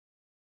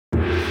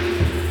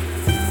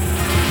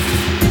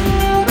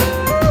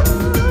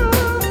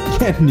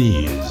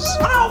Cantonese.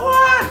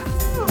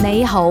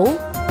 你好，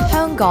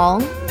香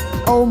港、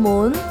澳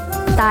門、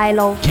大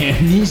陸。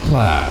 Cantonese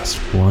Class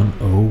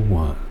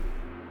 101.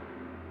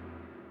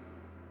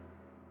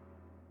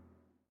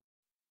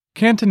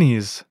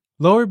 Cantonese,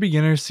 Lower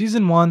Beginner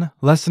Season 1,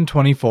 Lesson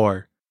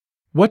 24.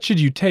 What should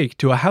you take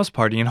to a house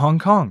party in Hong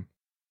Kong?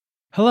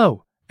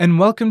 Hello, and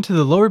welcome to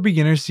the Lower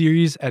Beginner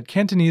series at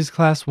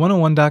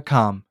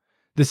CantoneseClass101.com.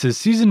 This is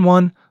Season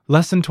 1,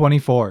 Lesson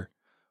 24.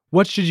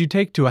 What should you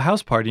take to a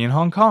house party in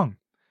Hong Kong?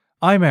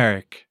 I'm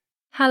Eric.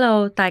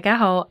 Hello, 大家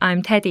好,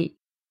 I'm Teddy.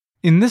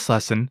 In this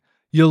lesson,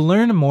 you'll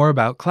learn more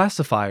about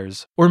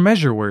classifiers or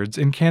measure words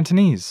in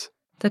Cantonese.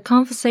 The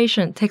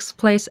conversation takes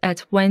place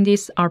at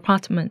Wendy's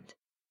apartment.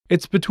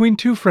 It's between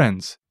two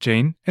friends,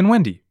 Jane and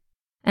Wendy.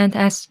 And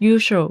as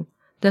usual,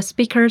 the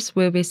speakers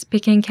will be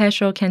speaking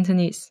casual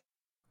Cantonese.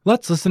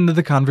 Let's listen to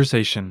the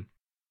conversation.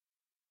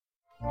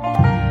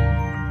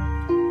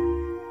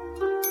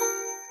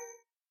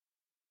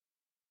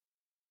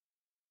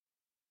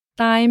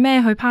 帶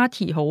咩去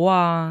party 好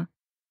啊？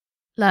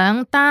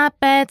兩打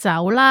啤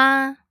酒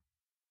啦。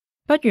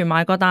不如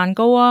買個蛋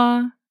糕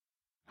啊？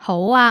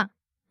好啊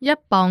，1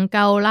磅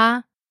夠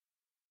啦。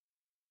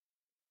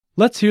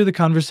 Let's hear the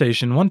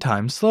conversation one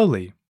time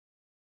slowly.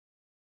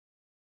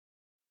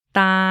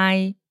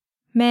 帶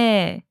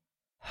咩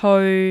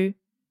去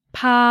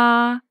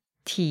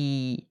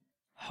party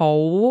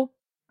好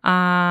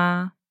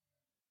啊？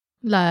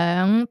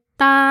兩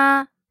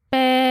打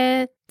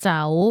啤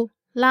酒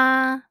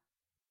啦。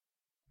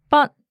不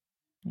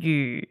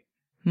如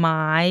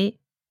買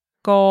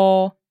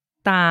個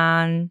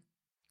蛋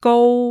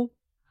糕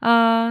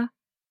啊？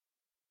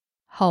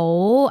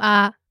好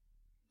啊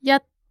，1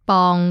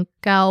磅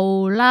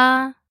夠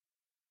啦。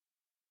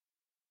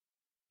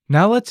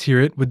 Now let's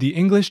hear it with the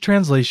English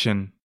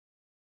translation.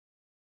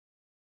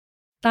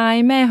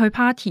 帶咩去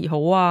party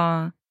好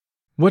啊？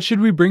 What should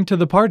we bring to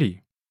the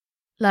party?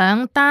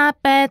 兩打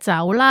啤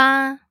酒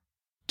啦。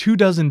 2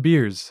 dozen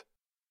beers.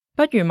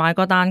 不如買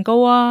個蛋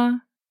糕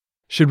啊？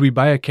 Should we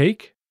buy a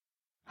cake?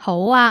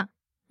 好啊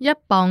，1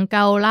磅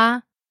夠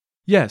啦。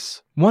 Yes,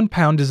 1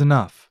 pound is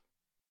enough.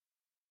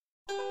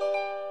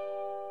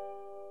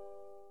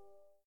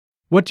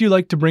 What do you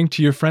like to bring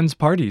to your friends'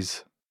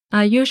 parties?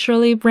 I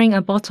usually bring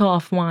a bottle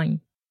of wine.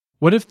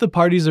 What if the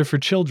parties are for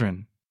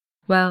children?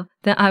 Well,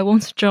 then I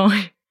won't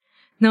join.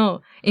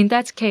 No, in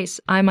that case,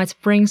 I might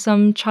bring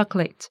some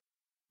chocolate.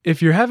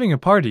 If you're having a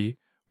party,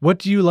 what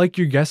do you like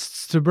your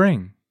guests to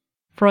bring?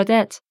 For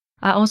that,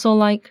 I also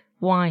like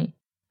wine,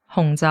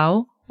 紅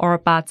酒 or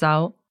白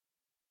酒,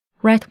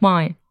 red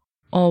wine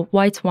or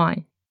white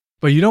wine.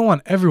 But you don't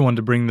want everyone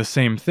to bring the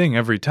same thing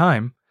every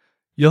time.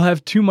 You'll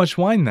have too much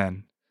wine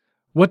then.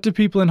 What do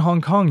people in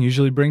Hong Kong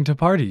usually bring to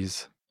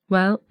parties?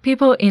 Well,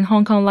 people in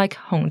Hong Kong like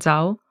紅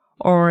酒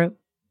or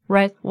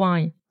red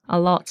wine a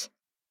lot.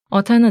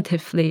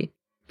 Alternatively,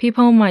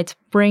 people might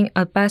bring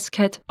a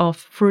basket of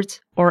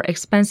fruit or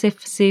expensive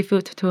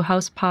seafood to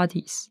house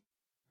parties.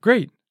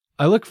 Great!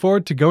 I look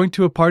forward to going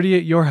to a party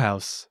at your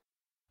house.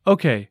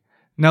 Okay,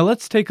 now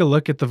let's take a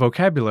look at the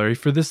vocabulary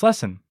for this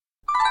lesson.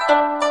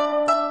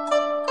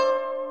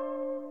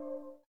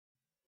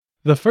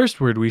 The first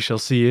word we shall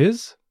see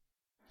is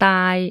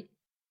帶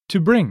to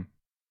bring.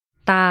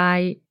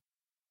 帶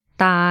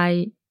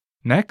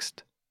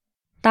Next,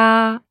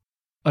 打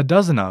a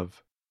dozen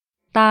of.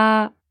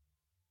 打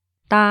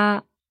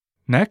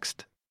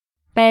Next,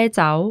 啤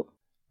酒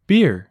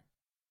beer.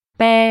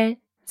 啤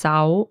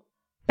酒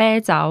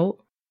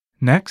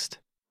Next,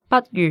 不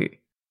如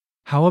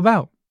how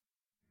about?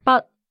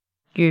 不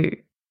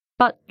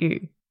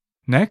如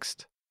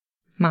Next,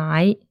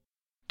 買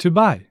to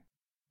buy.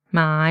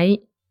 買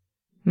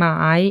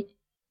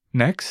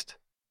Next,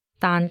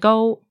 蛋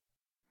糕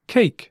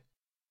cake.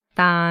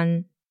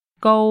 蛋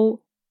糕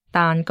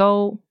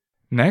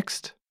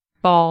Next,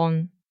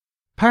 磅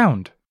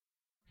pound.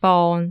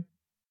 磅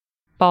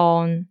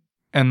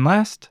And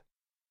last,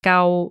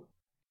 夠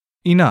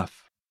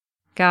enough.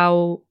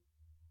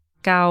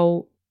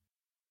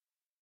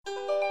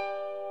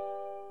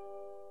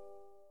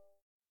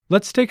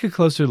 Let's take a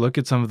closer look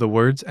at some of the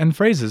words and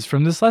phrases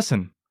from this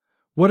lesson.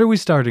 What are we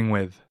starting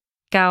with?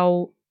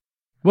 夠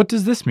What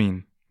does this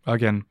mean?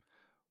 Again,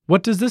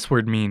 what does this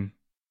word mean?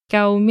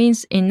 夠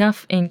means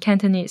enough in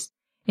Cantonese.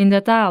 In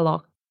the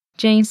dialogue,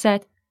 Jane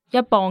said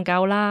 1磅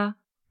夠啦.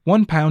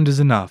 1 pound is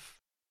enough.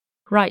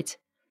 Right.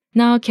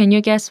 Now can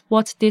you guess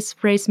what this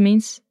phrase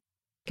means?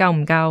 夠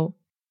唔夠?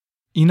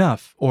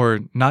 Enough or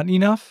not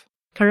enough?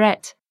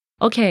 Correct.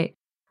 Okay,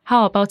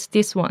 how about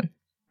this one?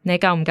 你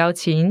夠唔夠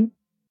錢?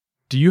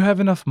 Do you have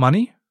enough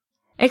money?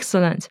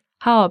 Excellent.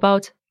 How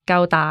about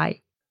夠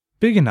大?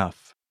 Big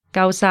enough?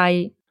 夠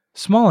細?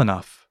 Small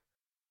enough?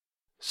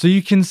 So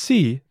you can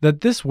see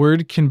that this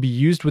word can be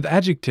used with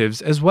adjectives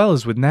as well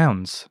as with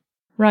nouns.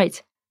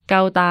 Right.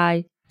 夠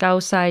大, 夠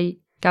細,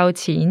 夠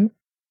錢.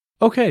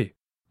 Okay,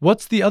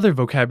 what's the other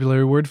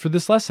vocabulary word for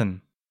this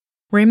lesson?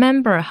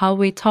 Remember how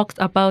we talked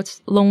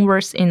about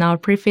loanwords in our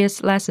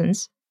previous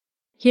lessons?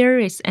 Here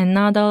is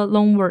another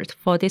loanword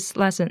for this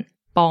lesson,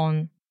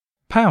 bond.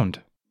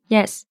 Pound.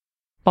 Yes,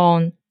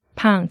 磅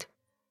pound.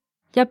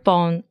 一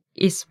磅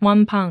is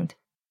 1 pound.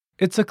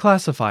 It's a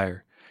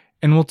classifier,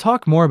 and we'll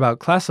talk more about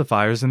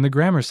classifiers in the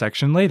grammar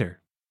section later.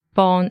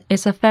 Bond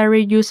is a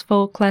very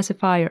useful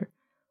classifier.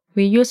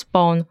 We use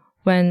bond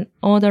when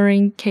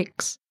ordering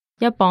cakes.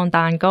 一磅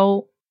蛋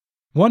糕.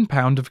 1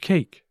 pound of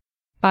cake.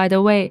 By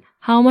the way,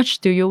 how much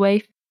do you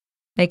weigh?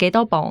 你幾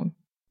多磅?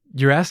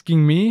 You're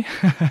asking me?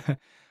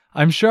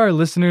 I'm sure our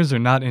listeners are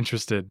not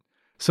interested.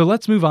 So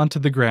let's move on to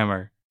the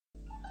grammar.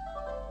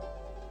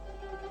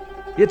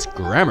 It's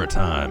grammar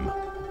time.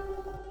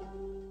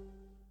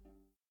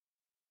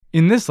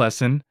 In this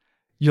lesson,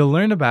 you'll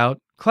learn about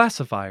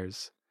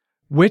classifiers,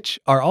 which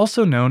are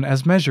also known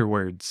as measure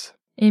words.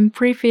 In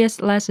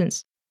previous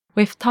lessons,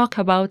 we've talked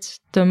about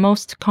the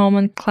most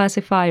common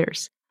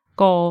classifiers,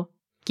 個,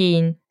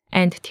 件,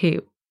 and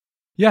條.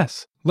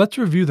 Yes, let's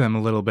review them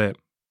a little bit.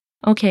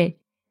 Okay,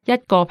 一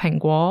個蘋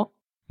果,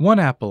 1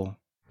 apple,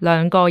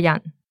 兩個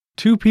人,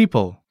 2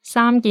 people,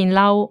 三件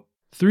褸,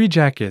 3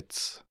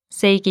 jackets,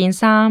 四件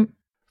衫,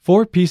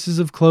 4 pieces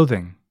of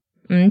clothing,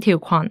 五條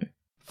裙.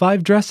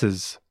 5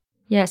 dresses.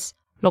 Yes,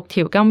 六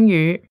條金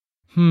魚.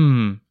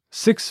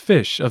 6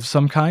 fish of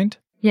some kind,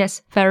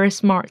 Yes, very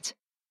smart.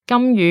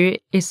 金魚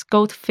is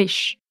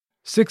goldfish.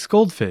 6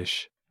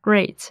 goldfish.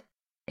 Great.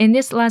 In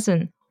this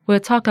lesson, we'll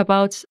talk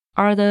about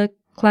other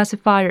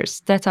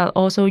classifiers that are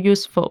also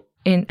useful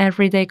in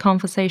everyday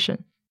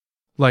conversation.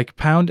 Like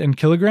pound and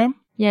kilogram?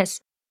 Yes,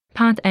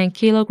 pound and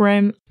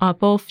kilogram are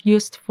both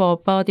used for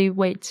body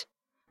weight.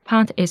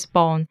 Pound is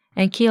bond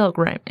and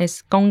kilogram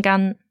is 公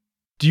斤.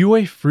 Do you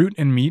weigh fruit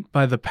and meat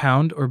by the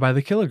pound or by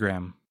the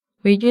kilogram?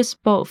 We use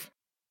both,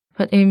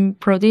 but in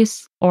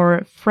produce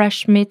or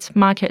fresh meat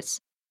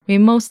markets, we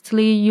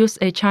mostly use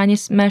a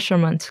Chinese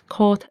measurement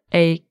called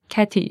a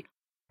keti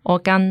or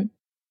gan.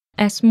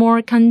 As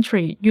more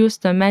countries use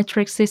the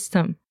metric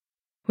system,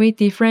 we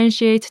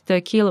differentiate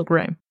the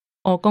kilogram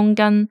or 公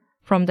斤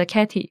from the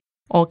keti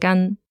or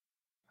gan.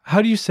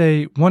 How do you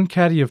say 1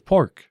 catty of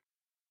pork?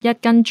 一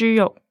斤豬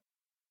肉.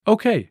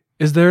 Okay,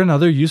 is there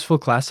another useful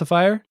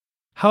classifier?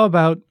 How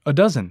about a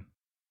dozen?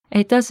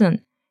 A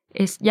dozen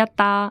is 一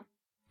打.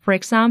 For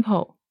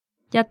example,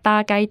 一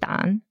打雞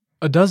蛋.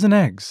 A dozen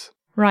eggs.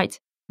 Right,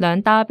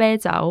 兩打啤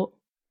酒.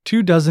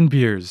 2 dozen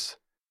beers.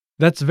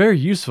 That's very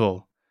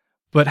useful.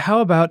 But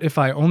how about if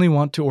I only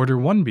want to order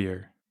 1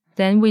 beer?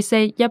 Then we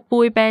say 一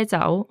杯啤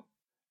酒.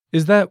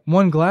 Is that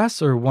 1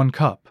 glass or 1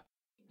 cup?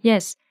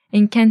 Yes,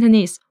 in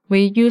Cantonese,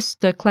 we use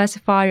the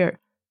classifier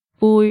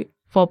杯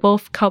for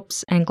both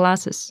cups and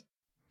glasses.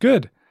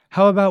 Good.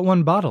 How about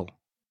 1 bottle?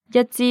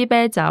 一支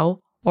啤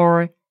酒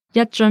or 一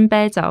樽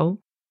啤酒.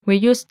 We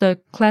use the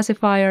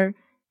classifier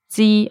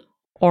支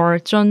or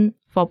樽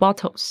for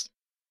bottles.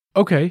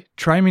 Okay,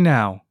 try me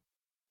now.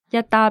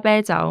 一打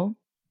啤酒.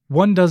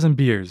 1 dozen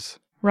beers.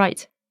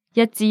 Right,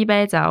 一支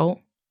啤酒.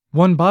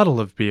 1 bottle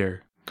of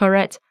beer.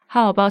 Correct.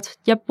 How about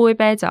一杯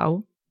啤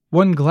酒?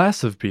 1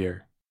 glass of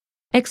beer.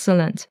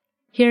 Excellent.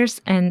 Here's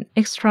an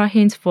extra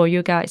hint for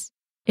you guys.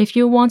 If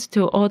you want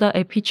to order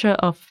a pitcher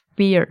of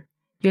beer,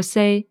 you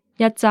say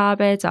一揸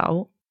啤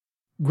酒.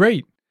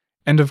 Great.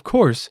 And of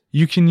course,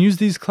 you can use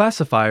these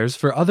classifiers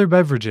for other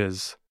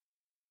beverages.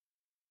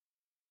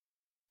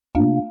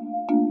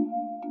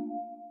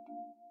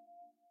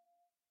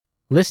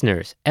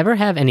 Listeners, ever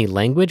have any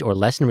language or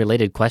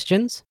lesson-related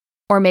questions?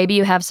 Or maybe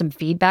you have some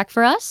feedback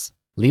for us?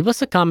 Leave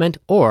us a comment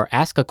or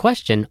ask a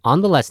question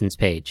on the lessons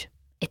page.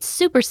 It's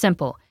super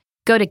simple.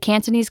 Go to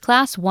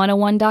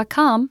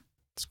CantoneseClass101.com.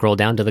 Scroll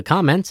down to the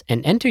comments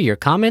and enter your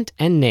comment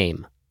and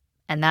name.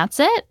 And that's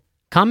it.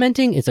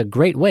 Commenting is a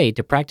great way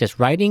to practice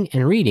writing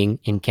and reading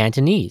in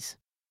Cantonese.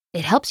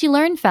 It helps you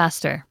learn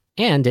faster.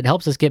 And it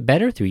helps us get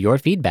better through your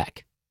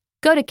feedback.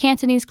 Go to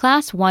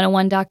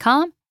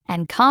CantoneseClass101.com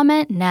and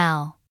comment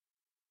now.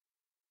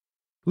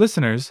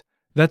 Listeners,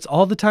 that's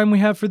all the time we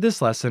have for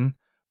this lesson.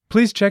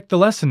 Please check the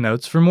lesson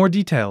notes for more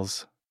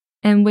details.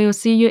 And we'll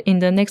see you in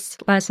the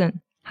next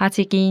lesson. 下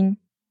次見.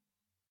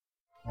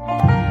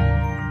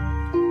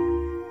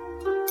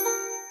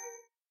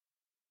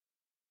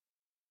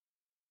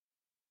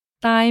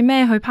帶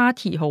咩去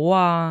party 好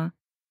啊？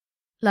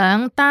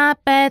兩打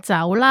啤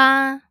酒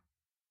啦。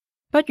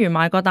不如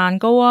買個蛋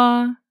糕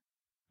啊。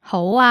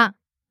好啊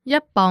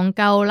，1磅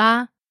夠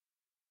啦。